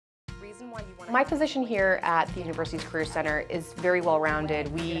My position here at the university's Career Center is very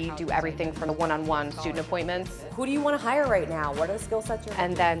well-rounded. We do everything from the one-on-one student appointments. Who do you want to hire right now? What are the skill sets you're looking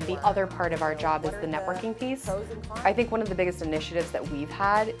And then the for? other part of our job is the networking piece. I think one of the biggest initiatives that we've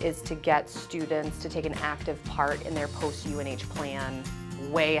had is to get students to take an active part in their post-UNH plan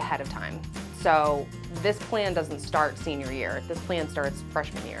way ahead of time. So this plan doesn't start senior year. This plan starts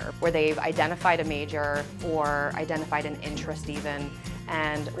freshman year, where they've identified a major or identified an interest even.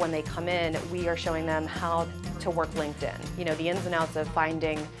 And when they come in, we are showing them how to work LinkedIn. You know, the ins and outs of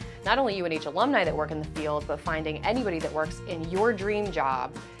finding not only UNH alumni that work in the field, but finding anybody that works in your dream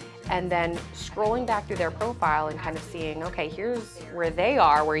job, and then scrolling back through their profile and kind of seeing, okay, here's where they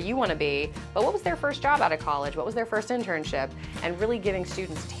are, where you want to be, but what was their first job out of college? What was their first internship? And really giving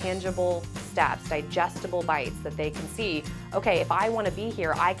students tangible steps, digestible bites that they can see, okay, if I want to be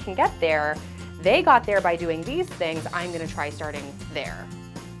here, I can get there. They got there by doing these things, I'm going to try starting there.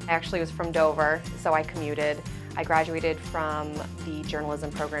 I actually was from Dover, so I commuted. I graduated from the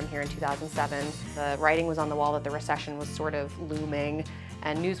journalism program here in 2007. The writing was on the wall that the recession was sort of looming,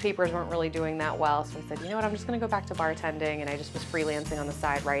 and newspapers weren't really doing that well, so I said, you know what, I'm just going to go back to bartending, and I just was freelancing on the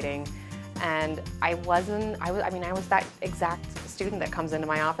side writing. And I was that exact student that comes into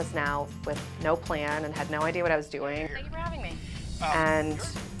my office now with no plan and had no idea what I was doing. Thank you for having me. And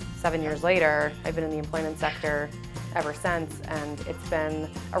 7 years later, I've been in the employment sector ever since, and it's been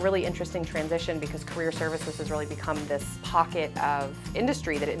a really interesting transition because career services has really become this pocket of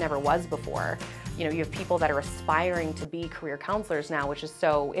industry that it never was before. You know, you have people that are aspiring to be career counselors now, which is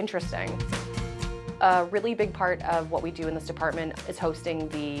so interesting. A really big part of what we do in this department is hosting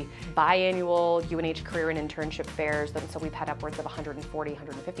the biannual UNH Career and Internship Fairs, and so we've had upwards of 140,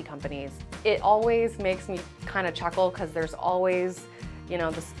 150 companies. It always makes me kind of chuckle because there's always, you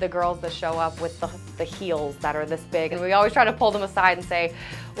know, the girls that show up with the heels that are this big, and we always try to pull them aside and say,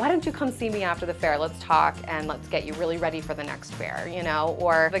 why don't you come see me after the fair? Let's talk and let's get you really ready for the next fair, you know?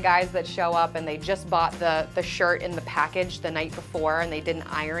 Or the guys that show up and they just bought the shirt in the package the night before and they didn't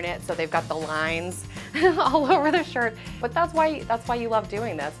iron it, so they've got the lines all over the shirt. But that's why you love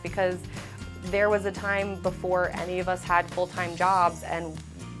doing this, because there was a time before any of us had full-time jobs and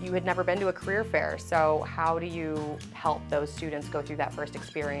you had never been to a career fair, so how do you help those students go through that first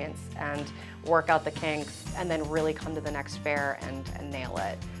experience and work out the kinks and then really come to the next fair and nail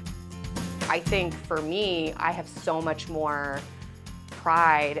it? I think for me, I have so much more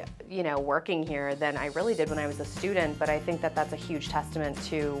pride, you know, working here than I really did when I was a student, but I think that that's a huge testament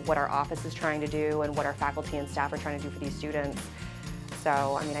to what our office is trying to do and what our faculty and staff are trying to do for these students.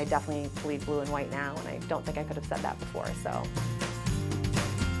 So, I mean, I definitely bleed blue and white now, and I don't think I could have said that before, so.